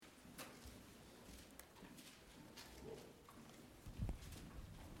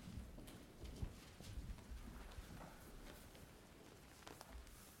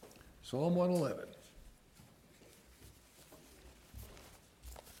Psalm 111.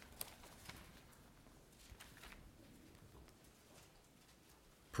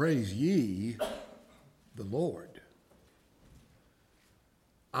 Praise ye the Lord.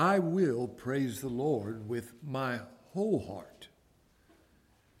 I will praise the Lord with my whole heart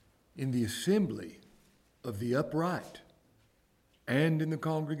in the assembly of the upright and in the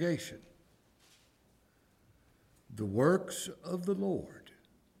congregation. The works of the Lord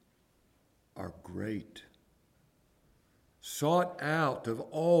are great, sought out of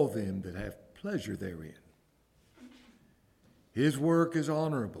all them that have pleasure therein. His work is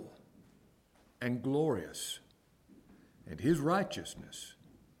honorable and glorious, and his righteousness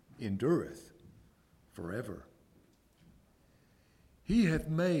endureth forever. He hath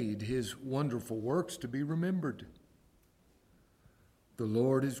made his wonderful works to be remembered. The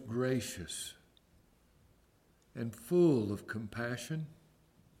Lord is gracious and full of compassion.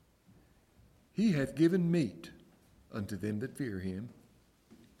 He hath given meat unto them that fear him.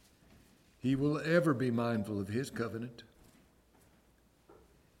 He will ever be mindful of his covenant.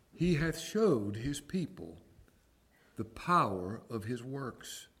 He hath showed his people the power of his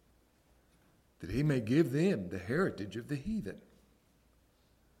works, that he may give them the heritage of the heathen.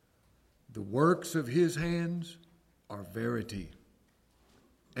 The works of his hands are verity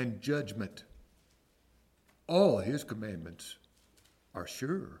and judgment. All his commandments are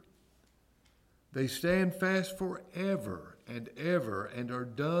sure. They stand fast forever and ever, and are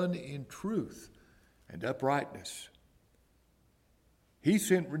done in truth and uprightness. He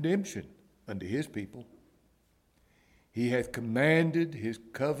sent redemption unto his people. He hath commanded his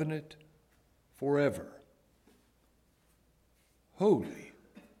covenant forever. Holy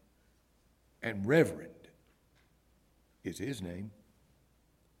and reverend is his name.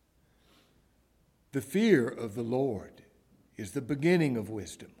 The fear of the Lord is the beginning of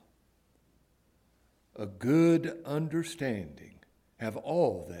wisdom. A good understanding have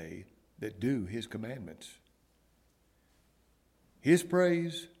all they that do his commandments. His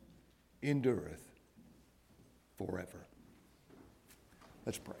praise endureth forever.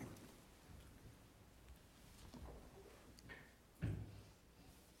 Let's pray.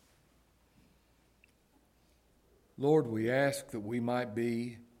 Lord, we ask that we might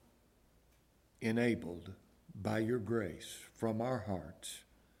be enabled by your grace from our hearts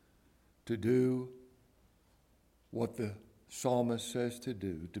to do what the psalmist says to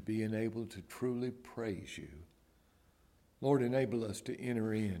do, to be enabled to truly praise you. Lord, enable us to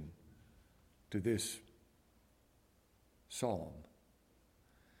enter in to this psalm.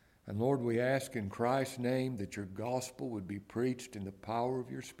 And Lord, we ask in Christ's name that your gospel would be preached in the power of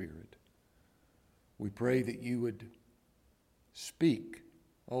your Spirit. We pray that you would speak.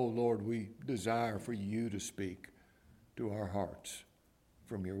 Oh Lord, we desire for you to speak to our hearts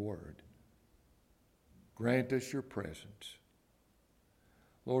from your word. Grant us your presence.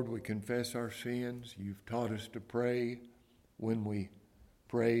 Lord, we confess our sins. You've taught us to pray when we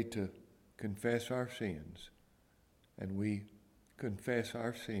pray to confess our sins. And we confess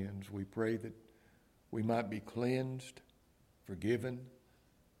our sins. We pray that we might be cleansed, forgiven.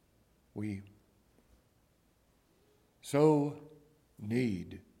 We so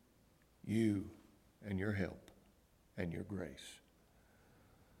need you and your help and your grace.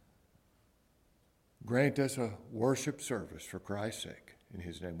 Grant us a worship service for Christ's sake. In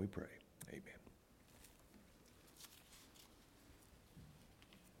his name we pray. Amen.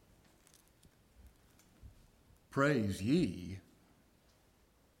 Praise ye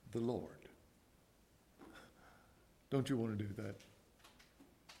the Lord. Don't you want to do that?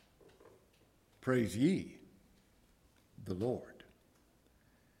 Praise ye the Lord.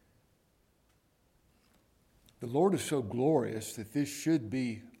 The Lord is so glorious that this should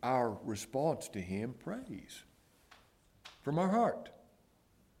be our response to him. Praise from our heart.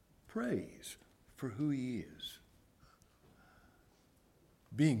 Praise for who he is.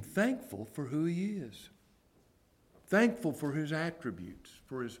 Being thankful for who he is. Thankful for his attributes,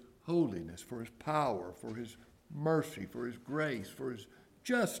 for his holiness, for his power, for his mercy, for his grace, for his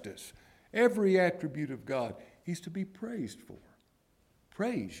justice. Every attribute of God he's to be praised for.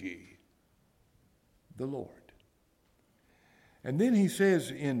 Praise ye the Lord. And then he says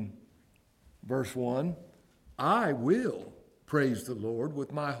in verse 1, I will praise the Lord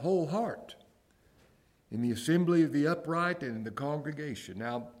with my whole heart in the assembly of the upright and in the congregation.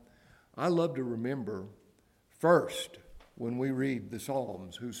 Now, I love to remember first when we read the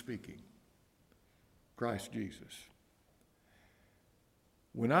Psalms, who's speaking? Christ Jesus.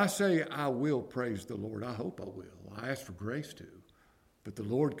 When I say I will praise the Lord, I hope I will. I ask for grace to. But the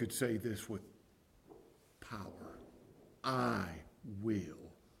Lord could say this with power. I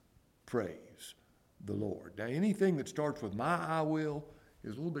will praise the Lord. Now, anything that starts with my I will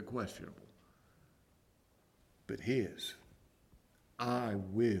is a little bit questionable. But his, I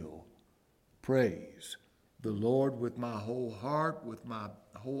will praise the Lord with my whole heart, with my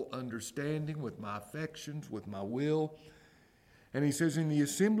whole understanding, with my affections, with my will. And he says, in the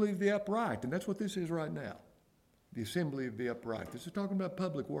assembly of the upright, and that's what this is right now, the assembly of the upright. This is talking about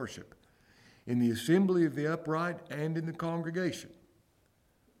public worship. In the assembly of the upright and in the congregation.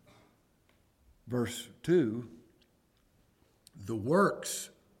 Verse 2, the works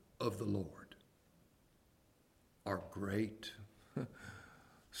of the Lord are great,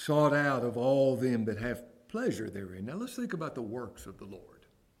 sought out of all them that have pleasure therein. Now let's think about the works of the Lord.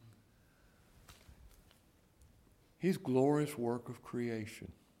 His glorious work of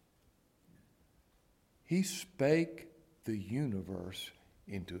creation. He spake the universe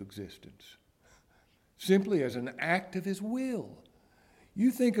into existence, simply as an act of his will. You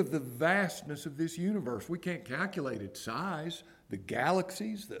think of the vastness of this universe. We can't calculate its size. The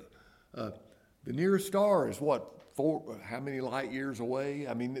galaxies, the nearest star is how many light years away?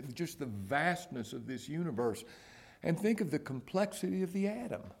 I mean, just the vastness of this universe. And think of the complexity of the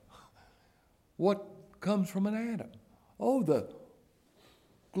atom. What comes from an atom? Oh, the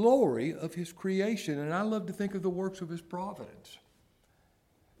glory of his creation. And I love to think of the works of his providence.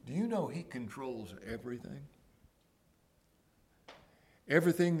 Do you know he controls everything?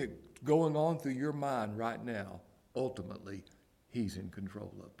 Everything that's going on through your mind right now, ultimately, he's in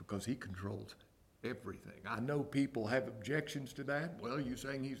control of, because he controls everything. I know people have objections to that. Well, you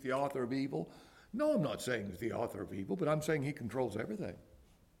saying he's the author of evil? No, I'm not saying he's the author of evil, but I'm saying he controls everything.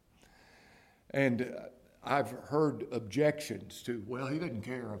 And I've heard objections to, well, he doesn't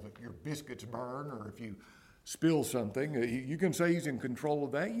care if your biscuits burn or if you spill something. You can say he's in control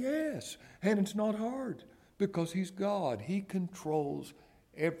of that. Yes, and it's not hard because he's God. He controls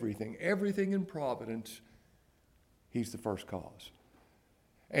everything. Everything in providence, he's the first cause.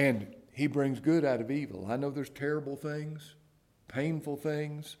 And he brings good out of evil. I know there's terrible things, painful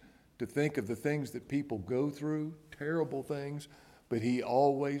things, to think of the things that people go through, terrible things, but he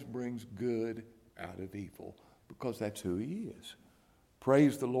always brings good out of evil because that's who he is.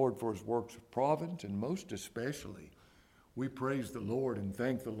 Praise the Lord for his works of providence, and most especially, we praise the Lord and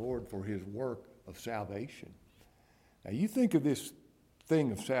thank the Lord for his work of salvation. Now, you think of this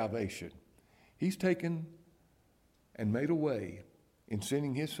thing of salvation. He's taken and made a way in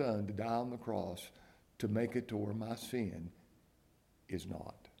sending his Son to die on the cross to make it to where my sin is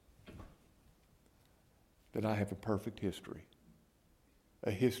not. That I have a perfect history,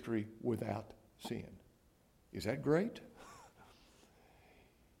 a history without sin. Is that great?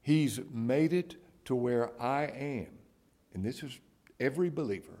 He's made it to where I am, and this is every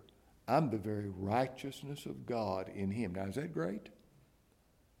believer. I'm the very righteousness of God in him. Now, is that great?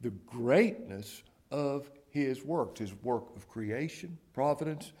 The greatness of his works, his work of creation,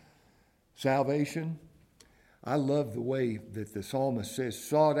 providence, salvation. I love the way that the psalmist says,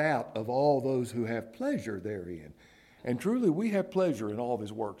 sought out of all those who have pleasure therein. And truly, we have pleasure in all of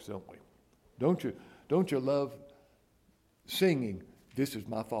his works, don't we? Don't you love singing, "This is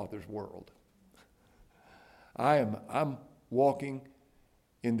my Father's world"? I'm walking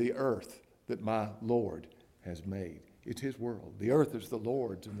in the earth that my Lord has made. It's his world. The earth is the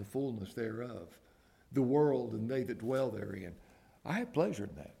Lord's and the fullness thereof. The world and they that dwell therein. I have pleasure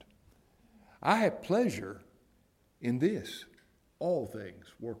in that. I have pleasure in this. All things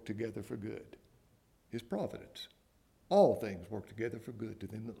work together for good. His providence. All things work together for good to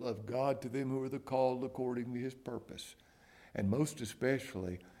them that love God, to them who are the called according to his purpose. And most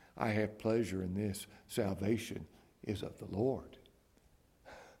especially, I have pleasure in this. Salvation is of the Lord.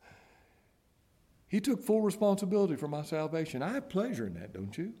 He took full responsibility for my salvation. I have pleasure in that,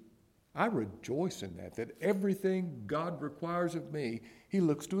 don't you? I rejoice in that everything God requires of me, he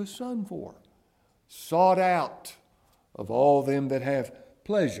looks to his Son for. Sought out of all them that have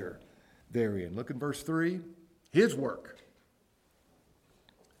pleasure therein. Look in verse 3. His work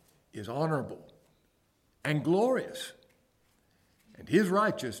is honorable and glorious, and his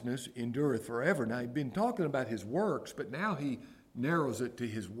righteousness endureth forever. Now, he'd been talking about his works, but now he narrows it to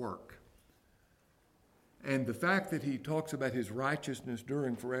his work. And the fact that he talks about his righteousness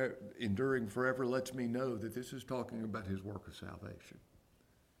enduring forever lets me know that this is talking about his work of salvation.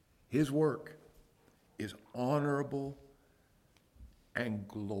 His work is honorable and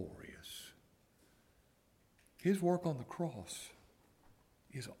glorious. His work on the cross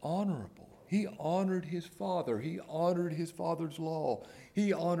is honorable. He honored his Father. He honored his Father's law.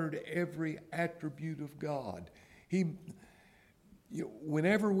 He honored every attribute of God.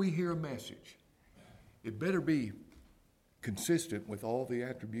 Whenever we hear a message, it better be consistent with all the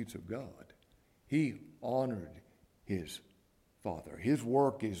attributes of God. He honored his Father. His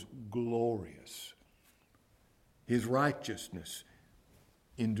work is glorious. His righteousness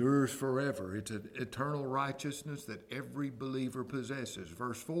endures forever. It's an eternal righteousness that every believer possesses.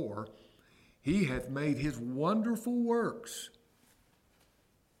 Verse 4, he hath made his wonderful works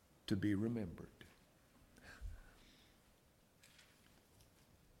to be remembered.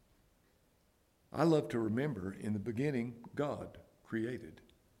 I love to remember in the beginning, God created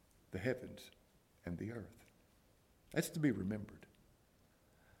the heavens and the earth. That's to be remembered.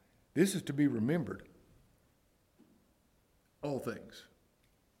 This is to be remembered. All things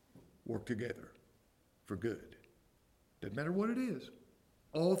work together for good. Doesn't matter what it is.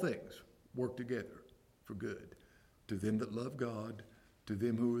 All things work together for good. To them that love God, to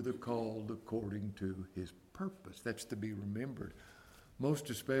them who are the called according to his purpose. That's to be remembered. Most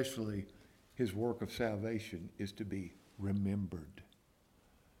especially, his work of salvation is to be remembered.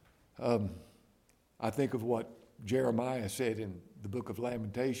 I think of what Jeremiah said in the book of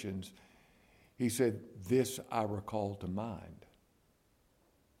Lamentations. He said, "This I recall to mind."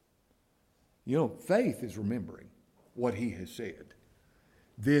 You know, faith is remembering what he has said.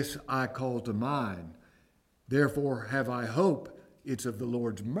 "This I call to mind. Therefore have I hope. It's of the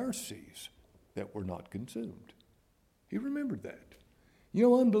Lord's mercies that we're not consumed." He remembered that. You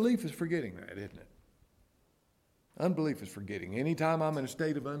know, unbelief is forgetting that, isn't it? Unbelief is forgetting. Anytime I'm in a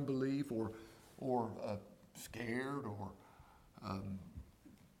state of unbelief or scared or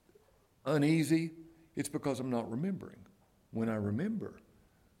uneasy, it's because I'm not remembering. When I remember,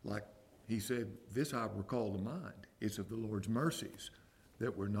 like he said, "This I recall to mind. It's of the Lord's mercies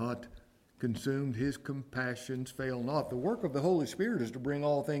that we're not consumed. His compassions fail not." The work of the Holy Spirit is to bring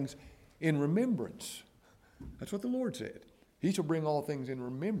all things in remembrance. That's what the Lord said. He shall bring all things in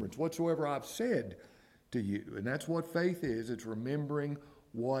remembrance, whatsoever I've said to you. And that's what faith is. It's remembering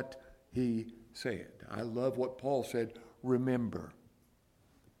what he said. I love what Paul said. Remember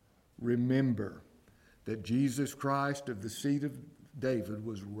that Jesus Christ of the seed of David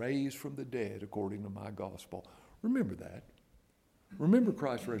was raised from the dead according to my gospel. Remember that. Remember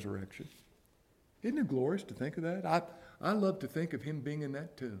Christ's resurrection. Isn't it glorious to think of that? I love to think of him being in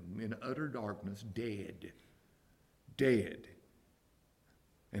that tomb in utter darkness, dead.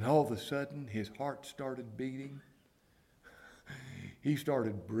 And all of a sudden, his heart started beating. He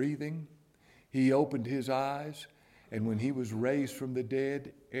started breathing. He opened his eyes. And when he was raised from the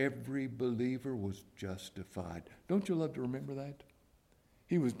dead, every believer was justified. Don't you love to remember that?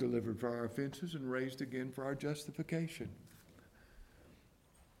 He was delivered for our offenses and raised again for our justification.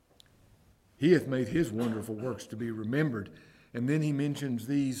 He hath made his wonderful works to be remembered. And then he mentions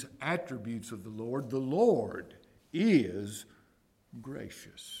these attributes of the Lord. The Lord is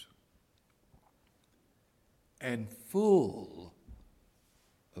gracious and full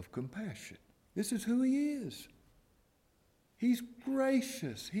of compassion. This is who he is. He's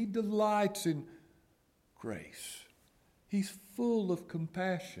gracious. He delights in grace. He's full of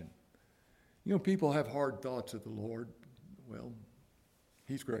compassion. You know, people have hard thoughts of the Lord. Well,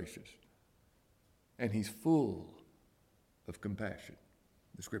 he's gracious. And he's full of compassion,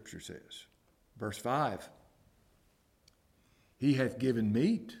 the scripture says. Verse 5, he hath given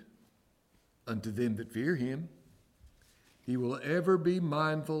meat unto them that fear him. He will ever be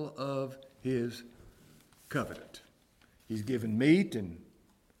mindful of his covenant. He's given meat and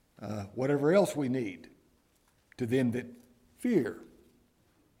whatever else we need to them that fear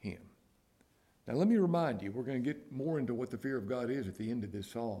him. Now let me remind you, we're going to get more into what the fear of God is at the end of this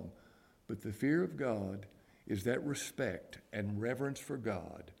song. But the fear of God is that respect and reverence for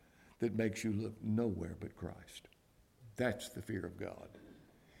God that makes you look nowhere but Christ. That's the fear of God.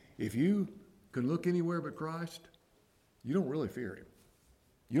 If you can look anywhere but Christ, you don't really fear him.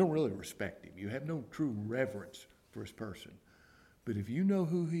 You don't really respect him. You have no true reverence for his person. But if you know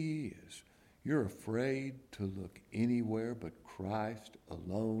who he is, you're afraid to look anywhere but Christ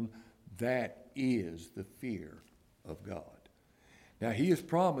alone. That is the fear of God. Now, he has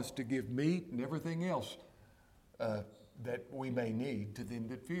promised to give meat and everything else that we may need to them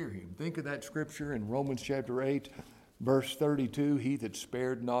that fear him. Think of that scripture in Romans chapter 8, verse 32, he that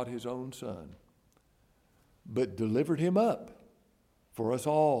spared not his own son, but delivered him up for us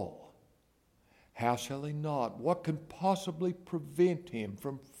all. How shall he not? What can possibly prevent him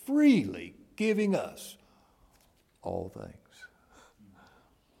from freely giving us all things?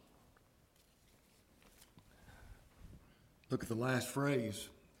 Look at the last phrase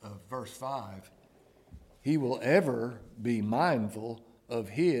of verse 5. He will ever be mindful of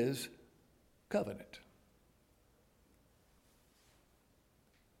his covenant.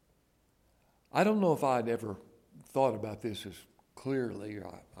 I don't know if I'd ever thought about this as clearly,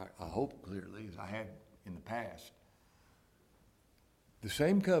 or I hope clearly, as I had in the past. The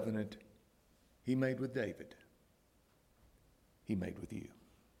same covenant he made with David, he made with you,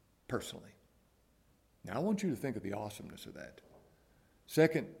 personally. Now, I want you to think of the awesomeness of that.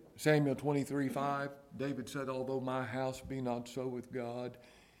 2 Samuel 23:5, David said, although my house be not so with God,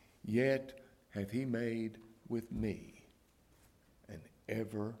 yet hath he made with me an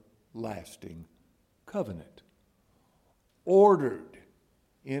everlasting covenant, ordered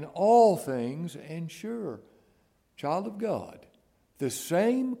in all things and sure. Child of God, the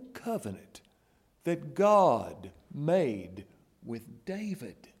same covenant that God made with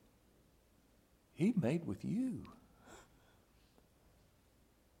David, he made with you.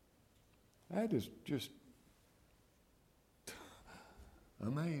 That is just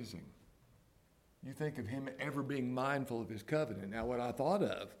amazing. You think of him ever being mindful of his covenant. Now, what I thought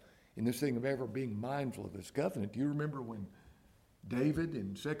of in this thing of ever being mindful of his covenant, do you remember when David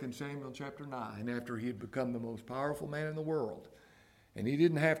in 2 Samuel chapter 9, after he had become the most powerful man in the world, and he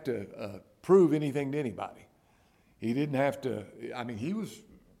didn't have to prove anything to anybody. He didn't have to,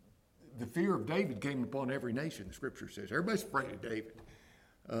 the fear of David came upon every nation, the scripture says. Everybody's afraid of David.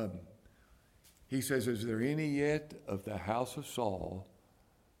 He says, is there any yet of the house of Saul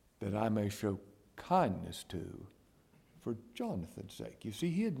that I may show kindness to for Jonathan's sake? You see,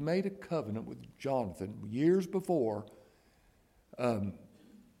 he had made a covenant with Jonathan years before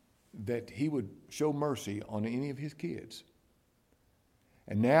that he would show mercy on any of his kids.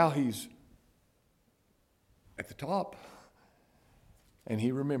 And now he's at the top, and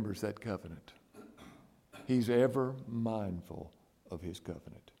he remembers that covenant. He's ever mindful of his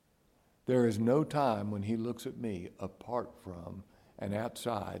covenant. There is no time when he looks at me apart from and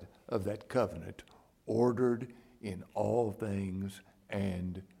outside of that covenant, ordered in all things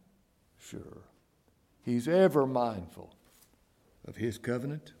and sure. He's ever mindful of his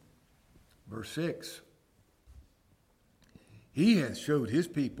covenant. Verse 6, he has showed his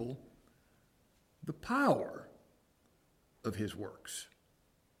people the power of his works.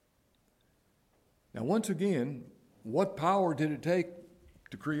 Now, once again, what power did it take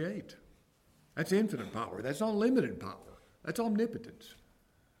to create? That's infinite power. That's unlimited power. That's omnipotence.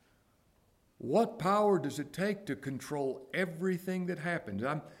 What power does it take to control everything that happens?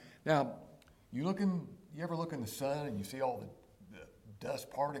 Now, you ever look in the sun and you see all the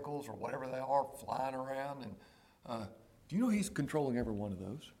dust particles or whatever they are flying around? And do you know he's controlling every one of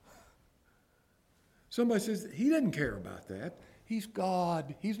those? Somebody says he doesn't care about that. He's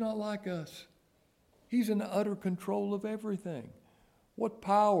God. He's not like us. He's in utter control of everything. What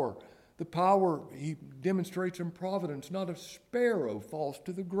power? The power he demonstrates in providence. Not a sparrow falls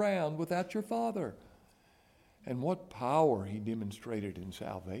to the ground without your Father. And what power he demonstrated in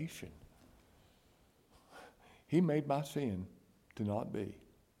salvation. He made my sin to not be.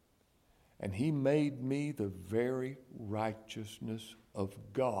 And he made me the very righteousness of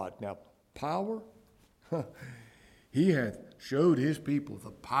God. Now, power? He hath showed his people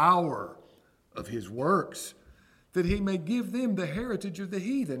the power of his works, that he may give them the heritage of the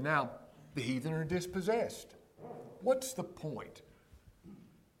heathen. Now, the heathen are dispossessed. What's the point?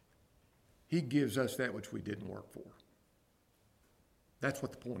 He gives us that which we didn't work for. That's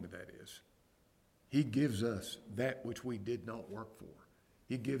what the point of that is. He gives us that which we did not work for.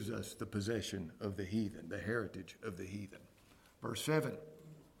 He gives us the possession of the heathen, the heritage of the heathen. Verse 7,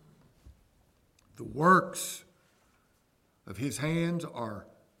 the works of his hands are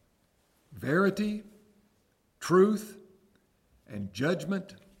verity, truth, and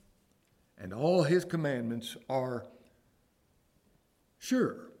judgment, and all his commandments are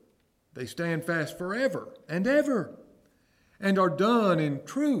sure. They stand fast forever and ever, and are done in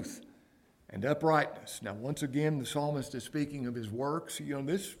truth and uprightness. Now, once again, the psalmist is speaking of his works.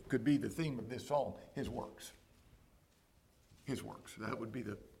 This could be the theme of this psalm, his works. His works. That would be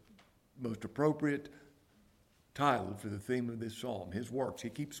the most appropriate title for the theme of this psalm, his works. He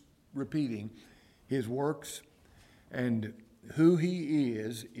keeps repeating his works, and who he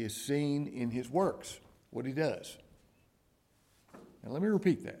is seen in his works, what he does. Now let me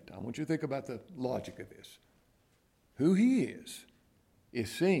repeat that. I want you to think about the logic of this. Who he is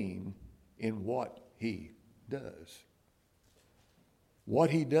seen in what he does. What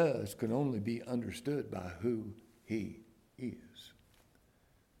he does can only be understood by who he is.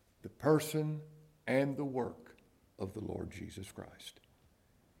 The person and the work of the Lord Jesus Christ.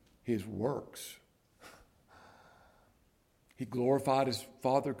 His works. He glorified his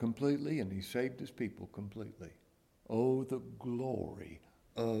Father completely, and he saved his people completely. Oh, the glory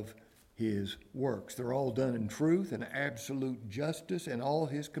of his works. They're all done in truth and absolute justice, and all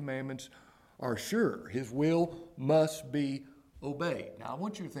his commandments are sure. His will must be obeyed. Now, I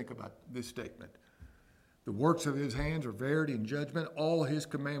want you to think about this statement. The works of his hands are verity and judgment. All his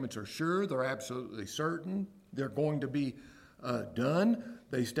commandments are sure. They're absolutely certain. They're going to be done.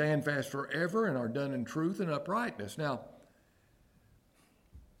 They stand fast forever and are done in truth and uprightness. Now,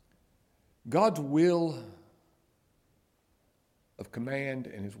 God's will of command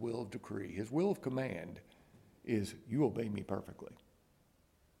and his will of decree. His will of command is you obey me perfectly.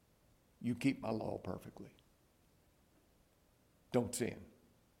 You keep my law perfectly. Don't sin.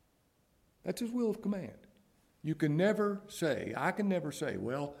 That's his will of command. You can never say, I can never say,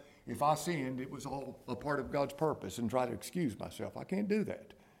 well, if I sinned, it was all a part of God's purpose and try to excuse myself. I can't do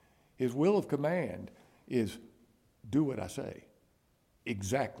that. His will of command is do what I say,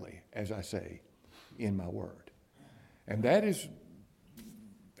 exactly as I say in my word. And that's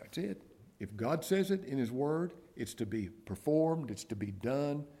it. If God says it in his word, it's to be performed, it's to be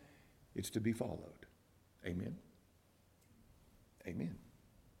done, it's to be followed. Amen. Amen.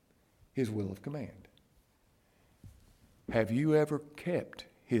 His will of command. Have you ever kept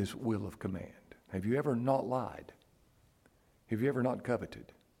his will of command? Have you ever not lied? Have you ever not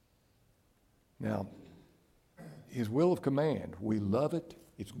coveted? Now, his will of command, we love it.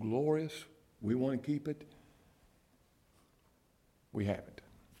 It's glorious. We want to keep it. We haven't.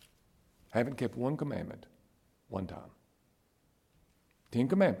 Haven't kept one commandment one time. 10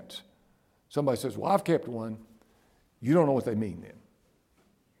 commandments. Somebody says, well, I've kept one. You don't know what they mean then.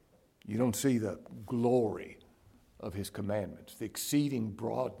 You don't see the glory of his commandments, the exceeding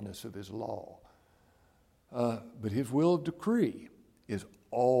broadness of his law. But his will of decree is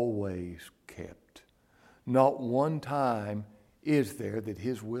always kept. Not one time is there that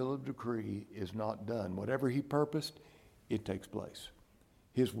his will of decree is not done. Whatever he purposed, it takes place.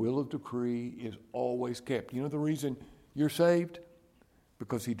 His will of decree is always kept. You know the reason you're saved?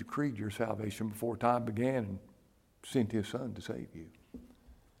 Because he decreed your salvation before time began and sent his son to save you.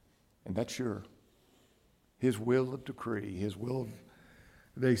 And that's sure. His will of decree, his will,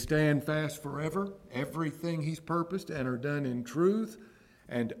 they stand fast forever, everything he's purposed, and are done in truth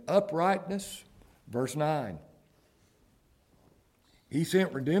and uprightness. Verse 9. He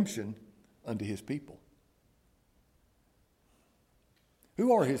sent redemption unto his people.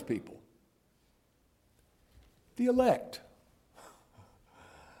 Who are his people? The elect.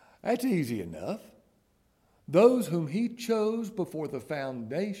 That's easy enough. Those whom he chose before the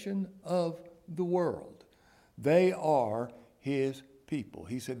foundation of the world. They are his people.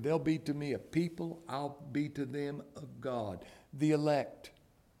 He said, they'll be to me a people, I'll be to them a God. The elect,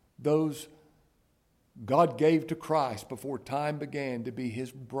 those God gave to Christ before time began to be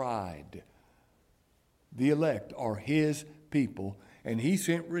his bride. The elect are his people, and he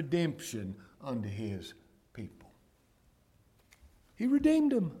sent redemption unto his people. He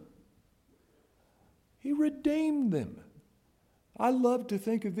redeemed them. He redeemed them. I love to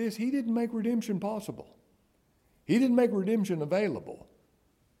think of this. He didn't make redemption possible. He didn't make redemption available.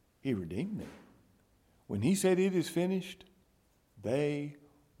 He redeemed them. When he said it is finished, they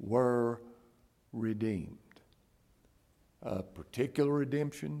were redeemed. A particular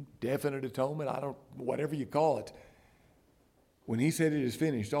redemption, definite atonement, whatever you call it. When he said it is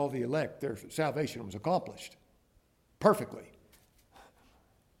finished, all the elect, their salvation was accomplished perfectly.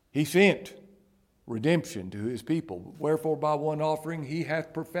 He sent redemption to his people. Wherefore by one offering he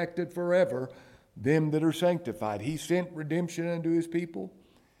hath perfected forever them that are sanctified. He sent redemption unto his people.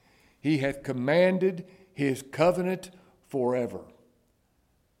 He hath commanded his covenant forever.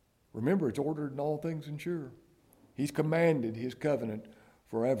 Remember, it's ordered in all things and sure. He's commanded his covenant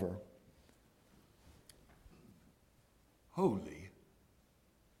forever. Holy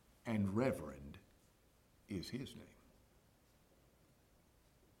and reverend is his name.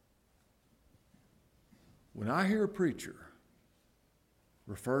 When I hear a preacher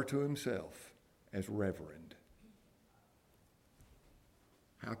refer to himself as reverend,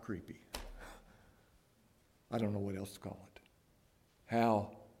 how creepy. I don't know what else to call it.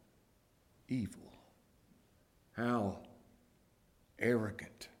 How evil. How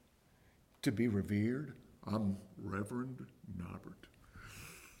arrogant. To be revered. I'm Reverend Norbert.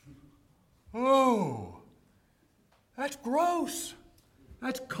 Oh, that's gross.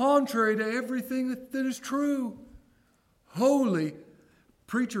 That's contrary to everything that is true. Holy.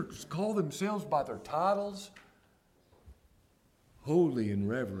 Preachers call themselves by their titles. Holy and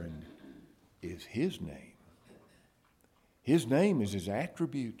reverend is his name. His name is his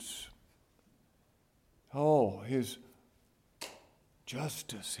attributes. Oh, his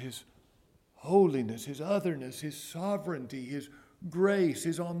justice, his holiness, his otherness, his sovereignty, his grace,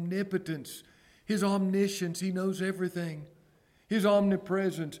 his omnipotence, his omniscience. He knows everything. His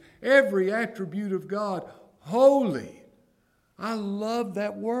omnipresence, every attribute of God. Holy. I love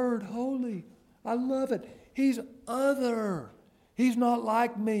that word, holy. I love it. He's other. He's not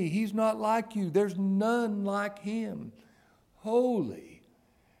like me. He's not like you. There's none like him. Holy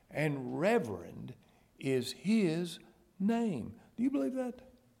and reverend is his name. Do you believe that?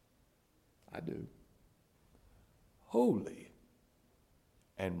 I do. Holy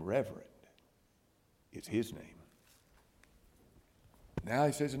and reverend is his name. Now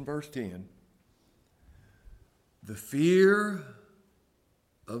he says in verse 10, the fear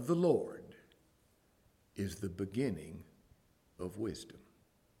of the Lord is the beginning of wisdom.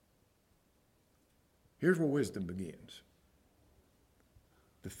 Here's where wisdom begins.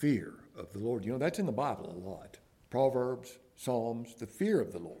 The fear of the Lord. You know, that's in the Bible a lot. Proverbs, Psalms, the fear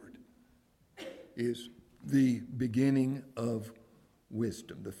of the Lord is the beginning of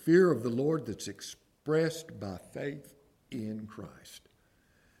wisdom. The fear of the Lord that's expressed by faith in Christ.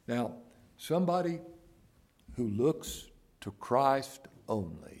 Now, somebody who looks to Christ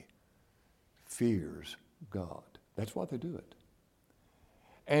only fears God. That's why they do it.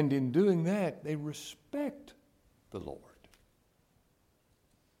 And in doing that, they respect the Lord.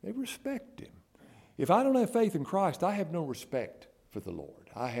 They respect him. If I don't have faith in Christ, I have no respect for the Lord.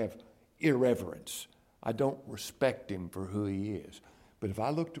 I have irreverence. I don't respect him for who he is. But if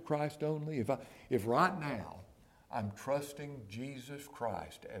I look to Christ only, if right now I'm trusting Jesus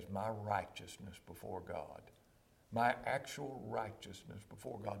Christ as my righteousness before God, my actual righteousness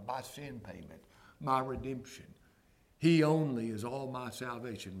before God, my sin payment, my redemption, he only is all my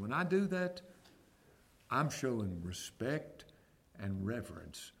salvation. When I do that, I'm showing respect and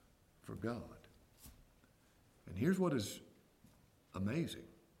reverence for God. And here's what is amazing.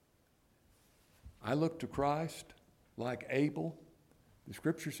 I look to Christ like Abel. The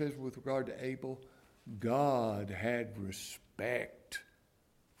scripture says with regard to Abel, God had respect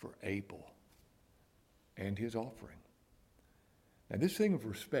for Abel and his offering. Now this thing of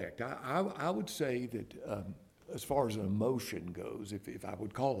respect, I would say that as far as an emotion goes, if I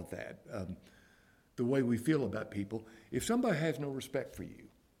would call it that, the way we feel about people, if somebody has no respect for you,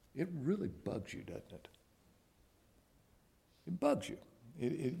 it really bugs you, doesn't it? It bugs you.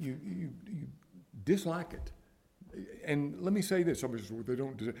 You dislike it. And let me say this,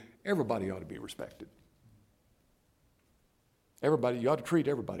 everybody ought to be respected. Everybody, you ought to treat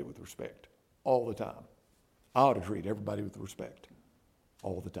everybody with respect all the time. I ought to treat everybody with respect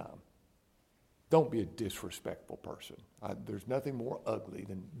all the time. Don't be a disrespectful person. There's nothing more ugly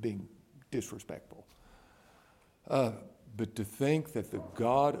than being disrespectful. But to think that the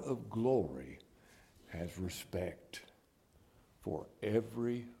God of glory has respect for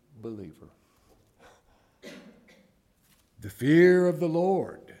every believer. The fear of the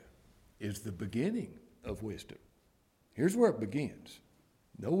Lord is the beginning of wisdom. Here's where it begins.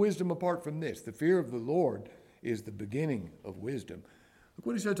 No wisdom apart from this. The fear of the Lord is the beginning of wisdom. Look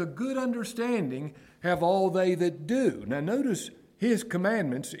what he says, a good understanding have all they that do. Now notice his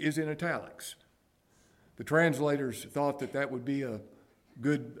commandments is in italics. The translators thought that would be a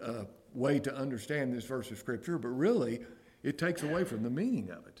good way to understand this verse of Scripture, but really it takes away from the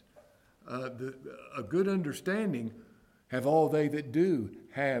meaning of it. A good understanding have all they that do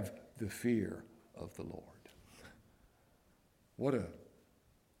have the fear of the Lord. What a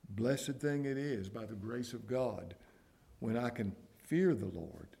blessed thing it is by the grace of God when I can fear the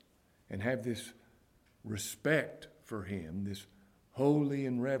Lord and have this respect for him, this holy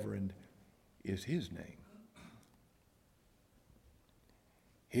and reverend is his name.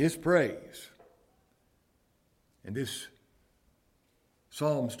 His praise. And this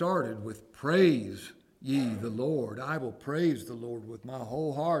psalm started with, praise ye the Lord. I will praise the Lord with my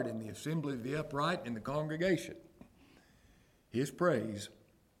whole heart in the assembly of the upright in the congregation. His praise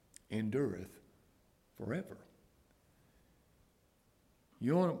endureth forever.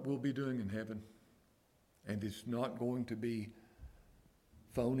 You know what we'll be doing in heaven? And it's not going to be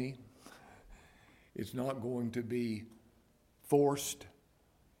phony. It's not going to be forced.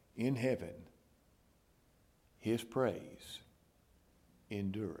 In heaven, his praise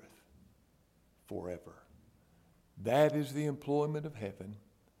endureth forever. That is the employment of heaven.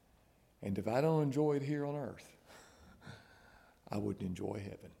 And if I don't enjoy it here on earth, I wouldn't enjoy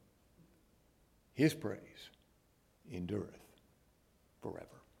heaven. His praise endureth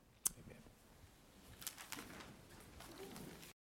forever.